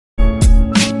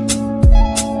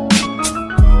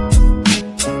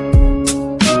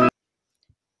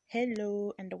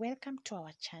Hello and welcome to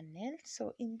our channel.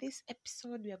 So in this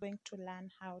episode we are going to learn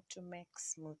how to make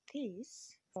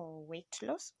smoothies for weight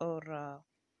loss or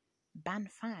burn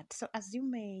fat. So as you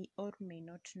may or may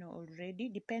not know already,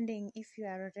 depending if you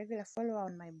are a regular follower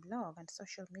on my blog and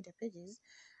social media pages,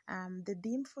 the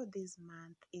theme for this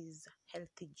month is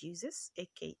healthy juices,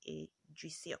 aka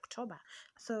Juicy October.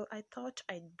 So I thought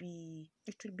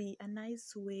it would be a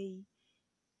nice way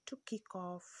to kick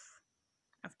off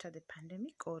after the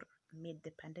pandemic or mid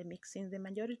the pandemic, since the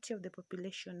majority of the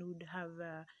population would have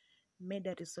made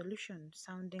a resolution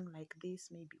sounding like this: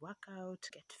 maybe work out,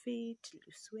 get fit,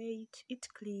 lose weight, eat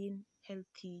clean,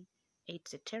 healthy,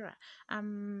 etc.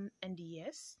 And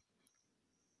yes,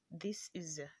 this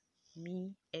is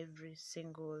me every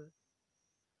single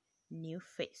new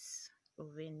phase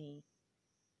of any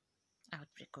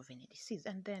outbreak of any disease,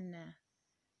 and then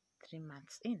 3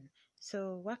 months in.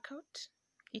 So work out,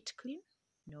 eat clean,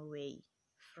 no way.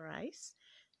 Fries.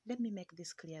 Let me make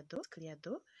this clear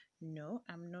though. No,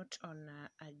 I'm not on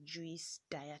a juice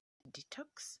diet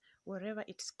detox, whatever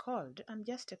it's called. I'm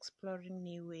just exploring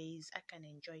new ways I can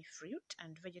enjoy fruit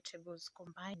and vegetables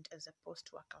combined as a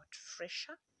post-workout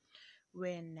fresher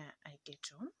when I get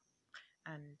home.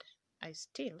 And I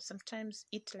still sometimes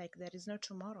eat like there is no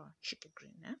tomorrow, chicken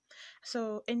green.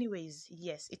 So anyways,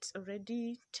 yes, it's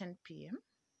already 10 p.m.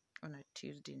 on a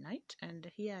Tuesday night, and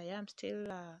here I am still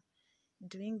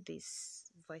doing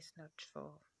this voice note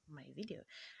for my video.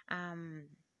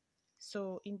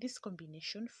 So in this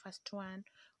combination, first one,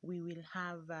 we will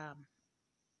have a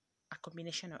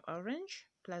combination of orange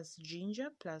plus ginger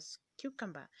plus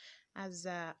cucumber, as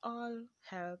all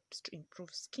helps to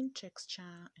improve skin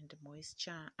texture and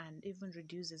moisture and even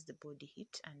reduces the body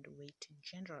heat and weight in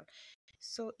general.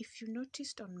 So if you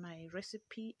noticed on my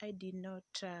recipe, I did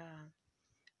not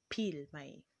peel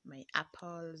my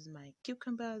apples, my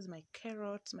cucumbers, my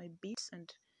carrots, my beets, and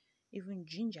even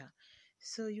ginger.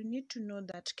 So you need to know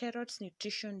that carrots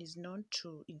nutrition is known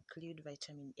to include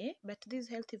vitamin A, but these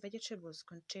healthy vegetables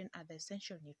contain other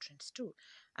essential nutrients too.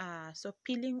 So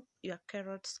peeling your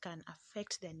carrots can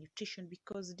affect their nutrition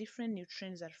because different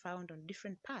nutrients are found on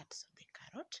different parts of the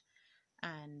carrot,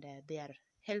 and they are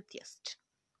healthiest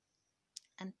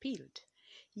unpeeled.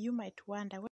 You might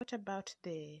wonder, what about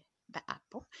the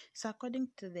apple? So according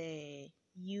to the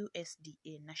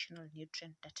USDA National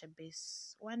Nutrient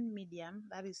Database, one medium,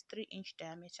 that is 3-inch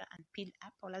diameter and peeled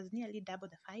apple has nearly double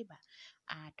the fiber,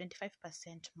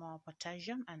 25% more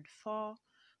potassium, and 40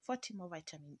 more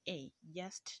vitamin A,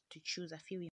 just to choose a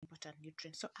few important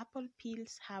nutrients. So apple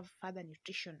peels have further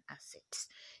nutrition assets,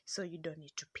 so you don't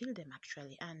need to peel them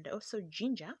actually. And also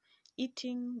ginger,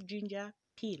 eating ginger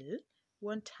peel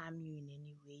won't harm you in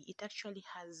any way. It actually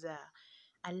has a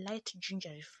light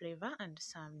gingery flavor and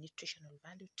some nutritional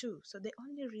value too. So the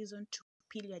only reason to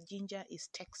peel your ginger is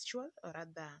textual, or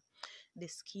rather the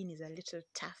skin is a little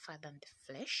tougher than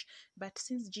the flesh. But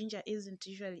since ginger isn't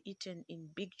usually eaten in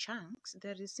big chunks,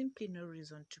 there is simply no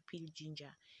reason to peel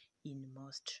ginger in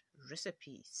most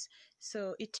recipes.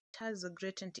 So it has a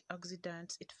great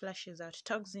antioxidants, it flushes out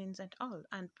toxins and all,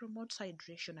 and promotes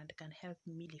hydration and can help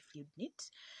mealy fluid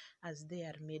needs, as they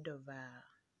are made of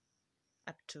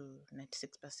up to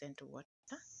 96% water,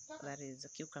 that is a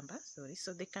cucumber, sorry.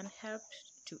 So they can help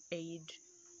to aid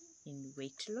in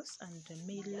weight loss and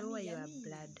may lower your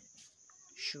blood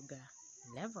sugar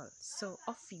level. So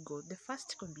off we go. The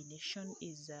first combination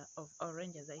is of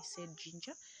orange, as I said,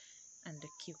 ginger and the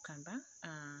cucumber.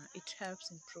 It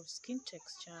helps improve skin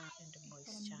texture and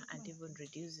moisture and even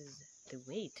reduces the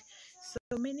weight.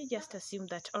 So many just assume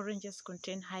that oranges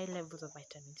contain high levels of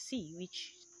vitamin C,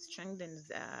 which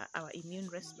strengthens our immune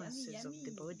responses of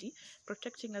the body,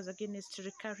 protecting us against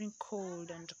recurring cold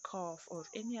and cough or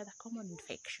any other common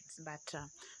infections. But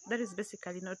that is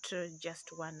basically not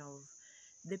just one of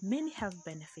the many health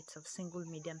benefits of single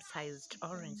medium-sized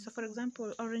orange. So for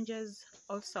example, oranges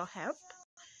also help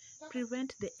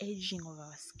prevent the aging of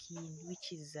our skin,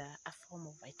 which is a form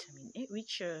of vitamin A,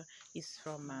 which is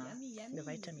from the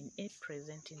vitamin A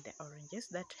present in the oranges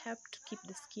that help to keep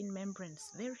the skin membranes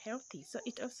very healthy. So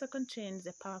it also contains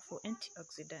a powerful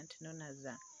antioxidant known as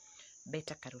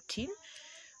beta-carotene,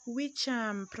 which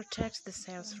protects the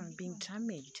cells from being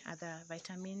damaged. Other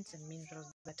vitamins and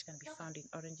minerals that can be found in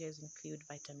oranges include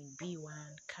vitamin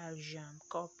B1, calcium,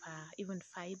 copper, even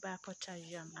fiber,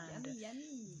 potassium, and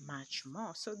much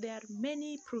more. So there are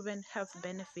many proven health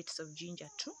benefits of ginger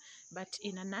too, but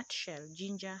in a nutshell,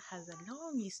 ginger has a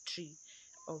long history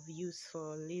of use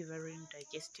for lowering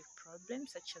digestive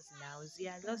problems such as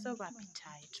nausea, loss of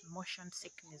appetite, motion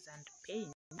sickness and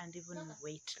pain, and even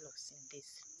weight loss in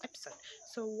this episode.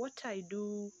 So what I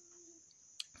do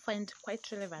find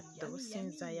quite relevant though,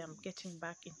 since I am getting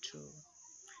back into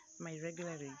my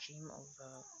regular regime of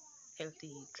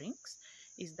healthy drinks,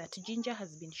 is that ginger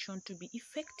has been shown to be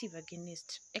effective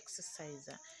against exercise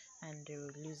and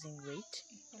losing weight,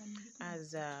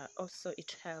 as also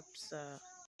it helps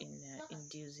in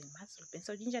inducing muscle pain.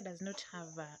 So ginger does not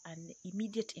have an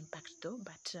immediate impact though,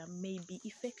 but may be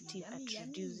effective at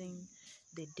reducing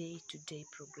the day-to-day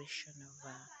progression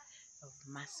of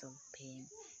muscle pain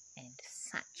and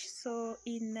such. So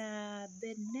in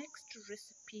the next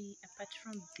recipe, apart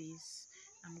from this,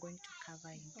 I'm going to cover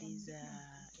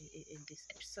in this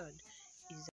episode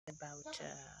is about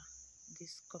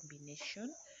this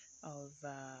combination of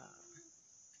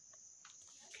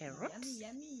carrots.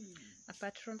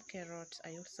 Apart from carrots,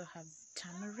 I also have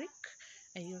turmeric,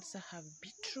 I also have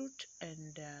beetroot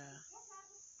and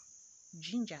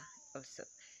ginger also.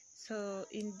 So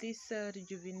in this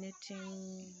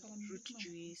rejuvenating root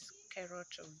juice, carrot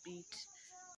or beet,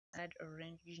 add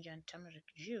orange, ginger and turmeric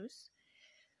juice,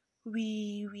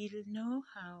 we will know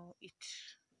how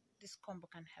this combo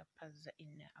can help us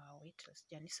in our weight loss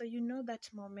journey. So you know that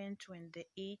moment when the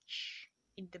itch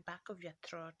in the back of your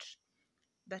throat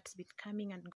that's been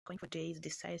coming and going for days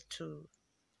decides to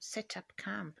set up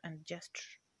camp, and just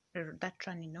that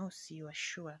runny nose you are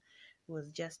sure was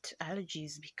just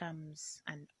allergies becomes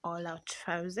an all-out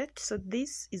faucet. So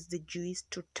this is the juice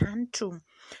to turn to.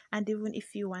 And even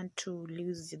if you want to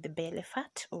lose the belly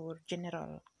fat or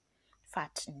general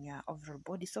fat in your overall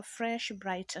body, so fresh,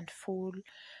 bright and full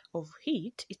of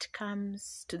heat, it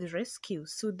comes to the rescue,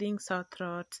 soothing sore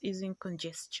throats, easing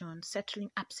congestion,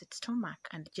 settling upset stomach,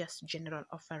 and just general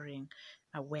offering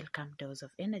a welcome dose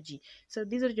of energy. So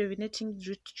these are rejuvenating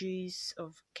root juice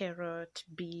of carrot,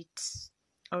 beets,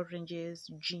 oranges,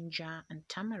 ginger and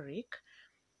turmeric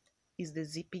is the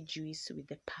zippy juice with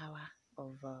the power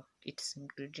of its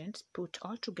ingredients put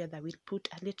all together will put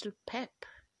a little pep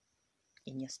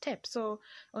in your step. So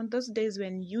on those days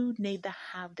when you neither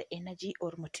have the energy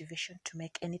or motivation to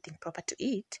make anything proper to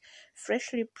eat,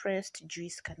 freshly pressed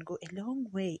juice can go a long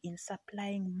way in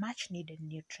supplying much needed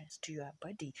nutrients to your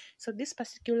body. So this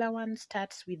particular one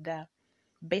starts with the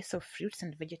base of fruits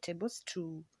and vegetables,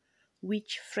 to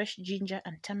which fresh ginger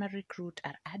and turmeric root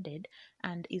are added,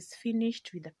 and is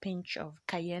finished with a pinch of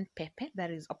cayenne pepper.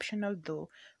 That is optional though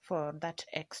for that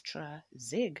extra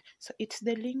zig. So it's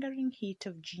the lingering heat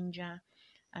of ginger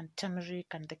and turmeric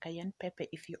and the cayenne pepper,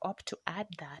 if you opt to add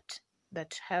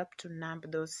that help to numb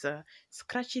those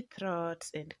scratchy throats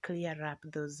and clear up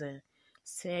those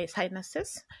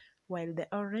sinuses, while the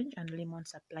orange and lemon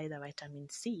supply the vitamin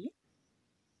C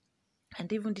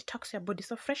and even detox your body.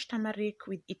 So fresh turmeric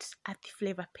with its earthy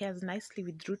flavor pairs nicely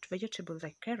with root vegetables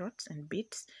like carrots and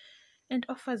beets and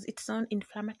offers its own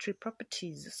inflammatory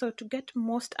properties. So to get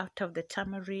most out of the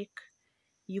turmeric,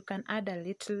 you can add a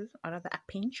little, or rather a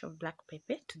pinch of black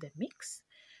pepper to the mix,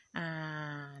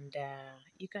 and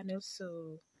you can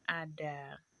also add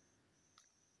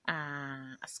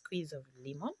a squeeze of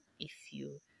lemon if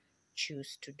you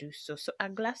choose to do so. So a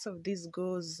glass of this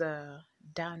goes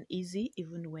down easy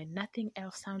even when nothing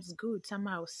else sounds good,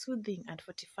 somehow soothing and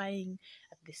fortifying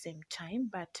at the same time.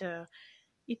 But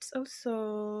it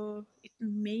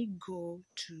may go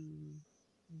to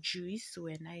juice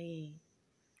when I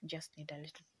just need a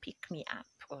little pick me up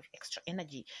or extra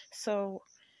energy. So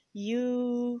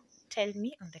you tell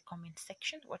me on the comment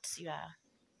section what's your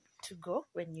to go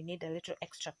when you need a little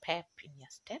extra pep in your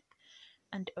step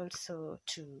and also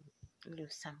to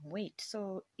lose some weight.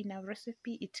 So in our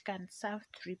recipe it can serve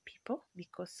 3 people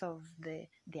because of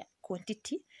their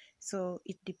quantity. So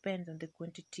it depends on the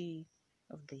quantity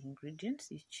of the ingredients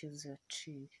you choose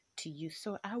to use.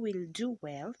 So I will do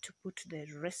well to put the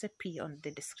recipe on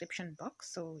the description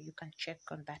box so you can check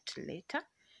on that later.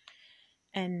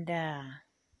 And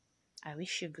I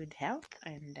wish you good health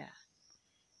and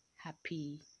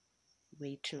happy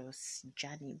weight loss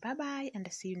journey. Bye bye, and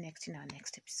I'll see you next in our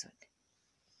next episode.